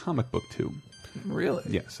fresh comic book to. Really?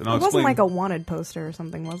 Yes. And it wasn't like a wanted poster or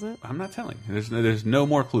something, was it? I'm not telling. There's no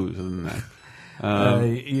more clues other than that.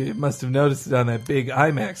 You must have noticed it on that big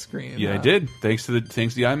IMAX screen. Yeah, I did. Thanks to the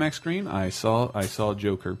IMAX screen, I saw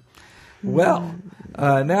Joker. Well,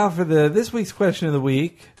 now for this week's question of the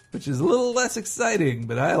week, which is a little less exciting,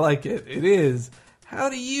 but I like it. It is, how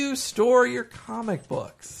do you store your comic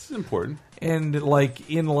books? It's important. And like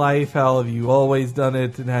in life, how have you always done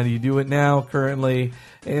it, and how do you do it now, currently?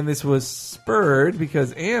 And this was spurred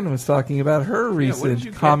because Anne was talking about her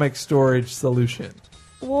recent comic storage solution.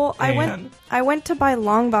 Well, I went to buy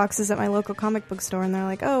long boxes at my local comic book store, and they're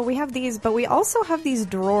like, "Oh, we have these, but we also have these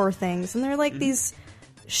drawer things," and they're like these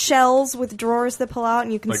shells with drawers that pull out,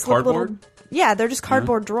 and you can like slip cardboard? little. Yeah, they're just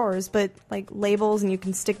cardboard drawers, but like labels, and you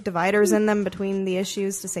can stick dividers in them between the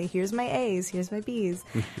issues to say, "Here's my A's, here's my B's,"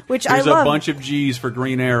 which I love. There's a bunch of G's for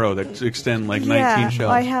Green Arrow that extend like 19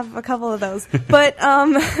 shelves. I have a couple of those, but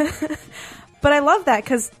but I love that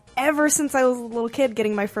because ever since I was a little kid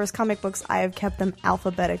getting my first comic books, I have kept them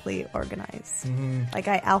alphabetically organized. Like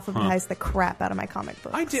I alphabetized the crap out of my comic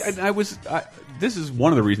books. I did. This is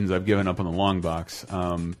one of the reasons I've given up on the long box.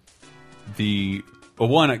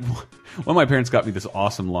 One of my parents got me this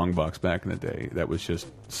awesome long box back in the day that was just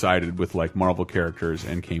sided with like Marvel characters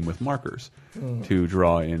and came with markers to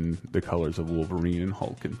draw in the colors of Wolverine and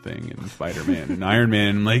Hulk and Thing and Spider-Man and Iron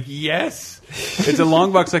Man. I'm like, yes, it's a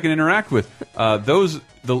long box I can interact with.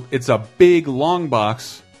 It's a big long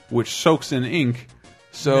box which soaks in ink.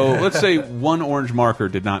 So let's say one orange marker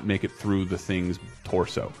did not make it through the Thing's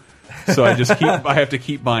torso. So I have to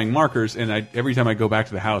keep buying markers, and every time I go back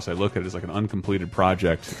to the house, I look at it as like an uncompleted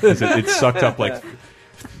project. It sucked up like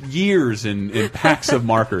years in packs of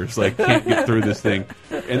markers, like can't get through this thing.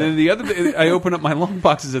 And then the other day, I open up my long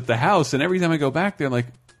boxes at the house, and every time I go back there, like,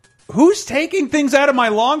 who's taking things out of my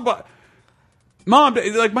long box? Mom,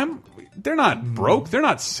 like they're not broke. They're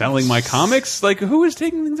not selling my comics. Like, who is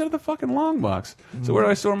taking things out of the fucking long box? So where do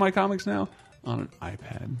I store my comics now? On an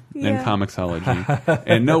iPad and Comixology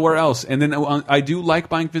and nowhere else. And then I do like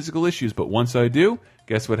buying physical issues, but once I do,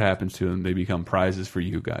 guess what happens to them? They become prizes for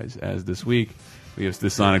you guys. As this week, we have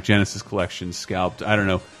the Sonic Genesis collection scalped, I don't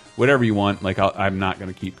know, whatever you want. Like I'm not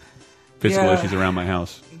going to keep physical Yeah. issues around my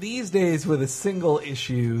house. These days, with a single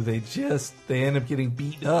issue, they end up getting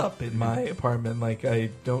beat up in my apartment. Like, I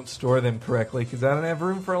don't store them correctly because I don't have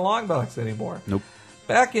room for a long box anymore. Nope.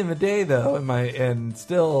 Back in the day, though,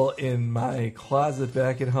 still in my closet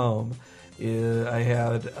back at home, I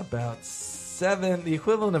had about the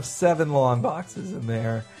equivalent of 7 long boxes in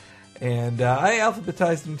there. And I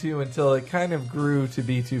alphabetized them too until it kind of grew to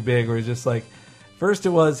be too big, where it's just like, first it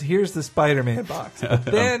was, here's the Spider-Man box. But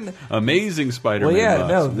then Amazing Spider-Man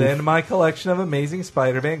box. Then my collection of Amazing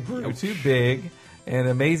Spider-Man grew too big, and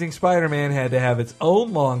Amazing Spider-Man had to have its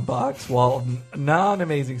own long box, while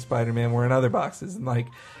non-Amazing Spider-Man were in other boxes. And like,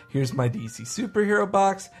 here's my DC superhero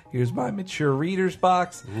box, here's my mature readers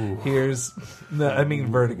box, here's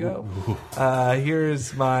Vertigo.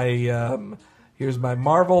 Here's my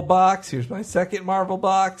Marvel box, here's my second Marvel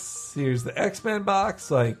box, here's the X-Men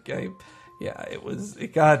box.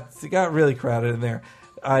 It got really crowded in there.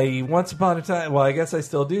 Once upon a time, well, I guess I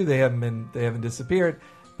still do. They haven't disappeared.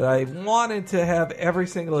 But I wanted to have every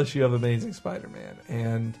single issue of Amazing Spider-Man,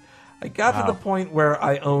 and I got to the point where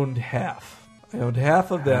I owned half. I owned half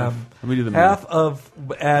of them. Let me do the half of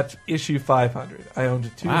at issue 500. I owned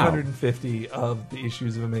 250 of the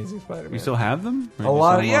issues of Amazing Spider-Man. You still have them? A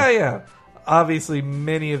lot. Yeah. Obviously,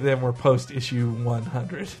 many of them were post issue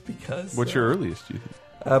 100 because. What's your earliest? Do you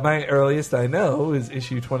think? My earliest I know is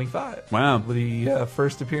issue 25. Wow. The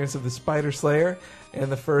first appearance of the Spider Slayer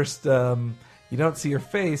and the first. You don't see her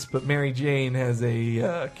face, but Mary Jane has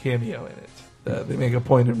a cameo in it. They make a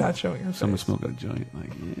point of not showing her face. Someone smoking a joint.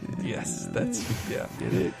 Yes, that's get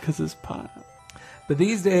it because it's pot. But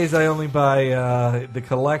these days I only buy the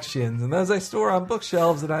collections, and those I store on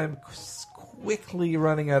bookshelves, and I'm quickly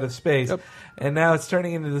running out of space. Yep. And now it's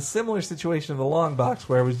turning into the similar situation of the long box,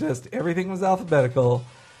 where it was just everything was alphabetical,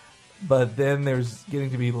 but then there's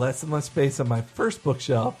getting to be less and less space on my first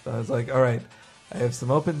bookshelf. I was like, all right, I have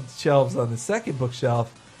some open shelves on the second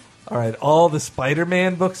bookshelf. All right, all the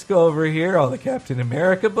Spider-Man books go over here, all the Captain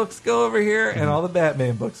America books go over here, and all the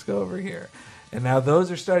Batman books go over here. And now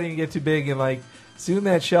those are starting to get too big, and like soon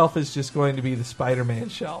that shelf is just going to be the Spider-Man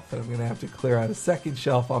shelf, and I'm going to have to clear out a second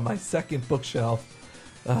shelf on my second bookshelf.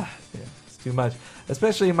 It's too much,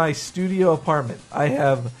 especially in my studio apartment. I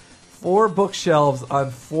have 4 bookshelves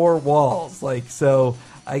on 4 walls, so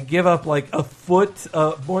I give up like a foot,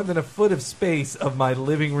 more than a foot of space of my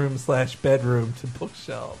living room / bedroom to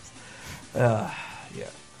bookshelves. It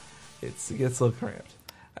gets a little cramped.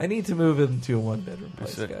 I need to move into a 1-bedroom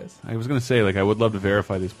place, guys. I was going to say, I would love to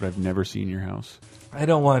verify this, but I've never seen your house. I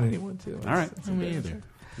don't want anyone to. All right. Me either.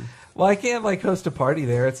 Well, I can't host a party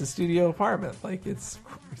there. It's a studio apartment. It's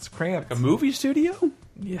cramped. A movie studio?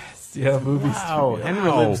 Yes, movie Wow, studio. Henry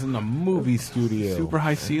lives in a movie studio. Super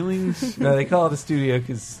high ceilings? No, they call it a studio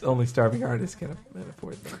because only starving artists can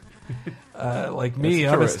afford them. Like me,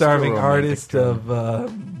 I'm a starving artist of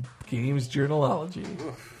games journalology.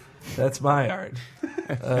 That's my art.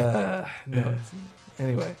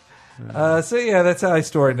 Anyway. That's how I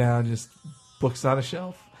store it now. Just books on a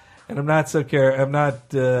shelf. And I'm not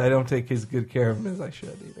I don't take as good care of them as I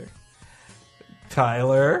should either.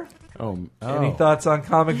 Tyler? Any thoughts on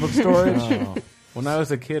comic book storage? When I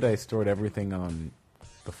was a kid, I stored everything on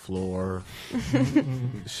the floor,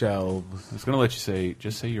 shelves. I was going to let you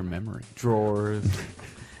just say your memory. Drawers.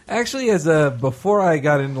 Actually, before I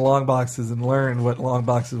got into long boxes and learned what long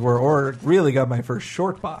boxes were, or really got my first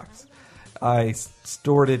short box, I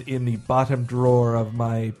stored it in the bottom drawer of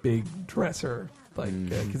my big dresser.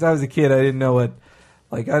 Because I was a kid, I didn't know what.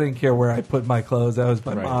 I didn't care where I put my clothes. That was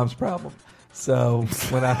my mom's problem. So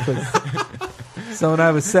when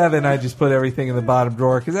I was 7, I just put everything in the bottom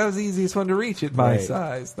drawer because that was the easiest one to reach at my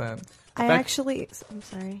size then. I'm sorry.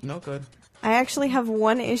 No good. I actually have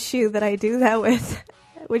one issue that I do that with,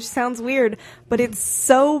 which sounds weird, but it's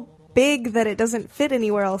so big that it doesn't fit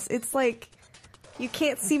anywhere else. It's like you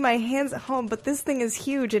can't see my hands at home, but this thing is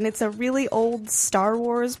huge, and it's a really old Star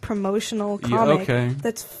Wars promotional comic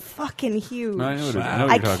that's fucking huge. I know what you're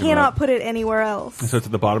I talking cannot about. put it anywhere else. So it's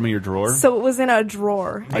at the bottom of your drawer? So it was in a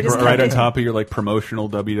drawer. I just right kept on it. top of your promotional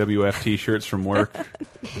WWF T-shirts from work?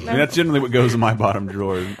 That's generally what goes in my bottom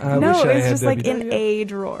drawer. No, it's just in a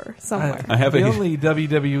drawer somewhere. I have the only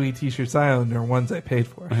WWE T-shirts I own are ones I paid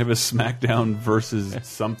for. I have a SmackDown versus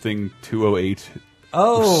something 208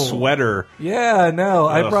 sweater. Yeah, no,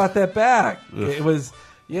 Ugh. I brought that back. Ugh. It was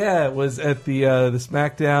at the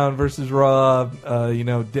SmackDown versus Raw,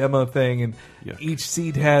 demo thing, and each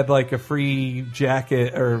seat had a free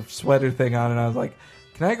jacket or sweater thing on, and I was like,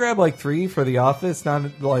 "Can I grab 3 for the office?" Not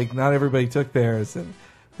everybody took theirs, and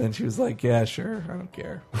then she was like, "Yeah, sure, I don't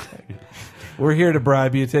care." We're here to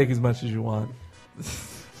bribe you. Take as much as you want.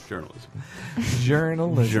 Journalism.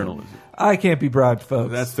 Journalism. I can't be bribed,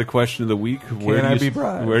 folks. That's the question of the week. Can I be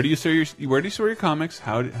bribed? Where do you store your comics?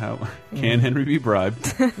 How can Henry be bribed?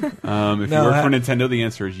 If you work for Nintendo, the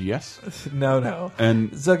answer is yes. No.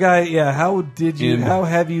 And so, guy, how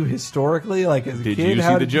have you historically, like as a kid? Did you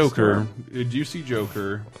see the Joker? Did you see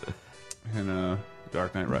Joker in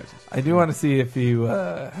Dark Knight Rises? I do want to see if you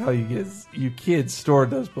how you kids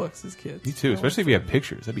stored those books as kids. Me too, especially if you have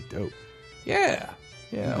pictures. That'd be dope. Yeah.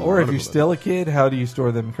 Or if you're still a kid, how do you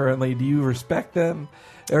store them currently? Do you respect them?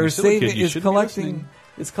 Or is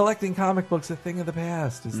collecting comic books a thing of the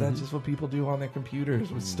past? Is that just what people do on their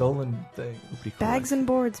computers with stolen things? Bags and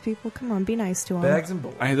boards, people. Come on, be nice to them. Bags and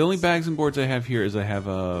boards. The only bags and boards I have here is I have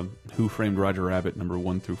Who Framed Roger Rabbit number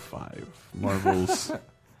 1 through 5. Marvel's.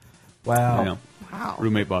 Wow.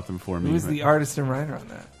 Roommate bought them for me. Who's the artist and writer on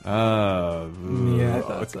that? I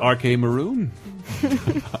thought so. R.K. Maroon.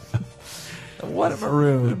 What a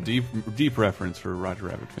maroon. Deep reference for Roger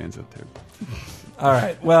Rabbit fans out there. All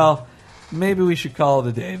right. Well, maybe we should call it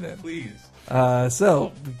a day then. Please. Like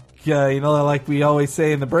we always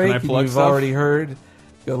say in the break, and you've already heard,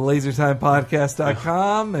 go to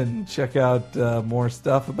lasertimepodcast.com and check out more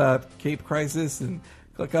stuff about Cape Crisis and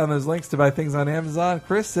click on those links to buy things on Amazon.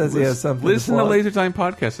 Chris says he has something Listen to to Laser Time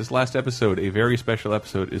Podcast. This last episode, a very special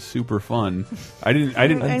episode, is super fun. I didn't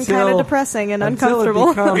and kind of depressing and uncomfortable.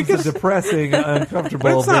 Until it becomes a depressing,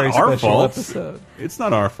 uncomfortable, very special episode. It's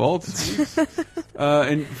not our fault.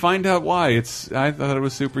 And find out why. I thought it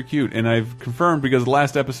was super cute. And I've confirmed because the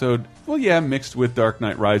last episode, mixed with Dark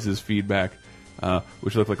Knight Rises feedback,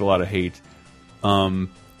 which looked like a lot of hate.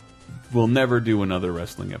 We'll never do another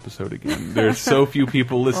wrestling episode again. There's so few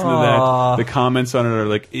people listening to that. The comments on it are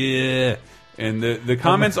like, eh. And the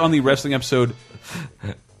comments on the wrestling episode,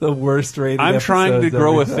 the worst rated. I'm trying to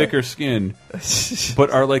grow a thicker skin,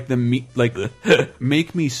 but are like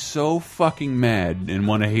make me so fucking mad and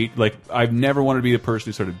want to hate. Like I've never wanted to be the person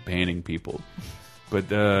who started banning people,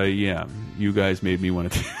 but you guys made me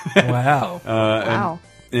want to do that. Wow. Wow.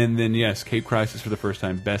 And then Cape Crisis for the first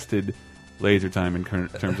time bested Laser Time in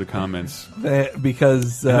terms of comments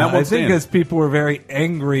because I think as people were very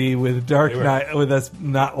angry with Dark Knight, with us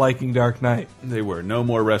not liking Dark Knight. They were. No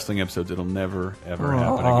more wrestling episodes. It'll never ever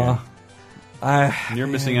happen again. You're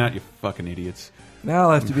missing out, you fucking idiots. Now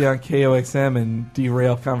I'll have to be on KOXM and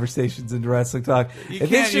derail conversations into wrestling talk. You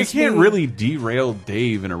can't really derail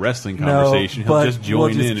Dave in a wrestling conversation. He'll just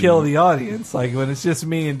join in. We'll just kill the audience. Like when it's just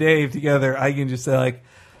me and Dave together, I can just say like,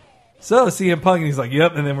 "So CM Punk," and he's like,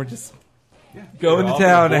 "Yep," and then we're just. Go into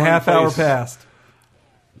town, a half hour past.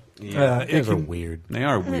 These are weird. They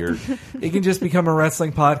are weird. It can just become a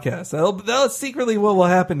wrestling podcast. That'll secretly what will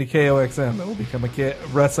happen to KOXM. It will become a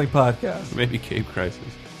wrestling podcast. Maybe Cape Crisis.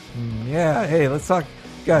 Hey, let's talk.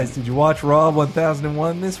 Guys, did you watch Raw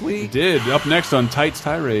 1001 this week? I did. Up next on Tights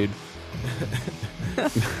Tirade.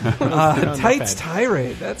 Tights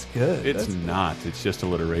Tirade. That's good. It's not. It's just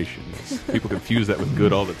alliteration. People confuse that with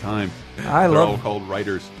good all the time. They're all called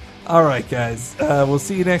writers. All right, guys. We'll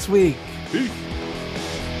see you next week. Peace.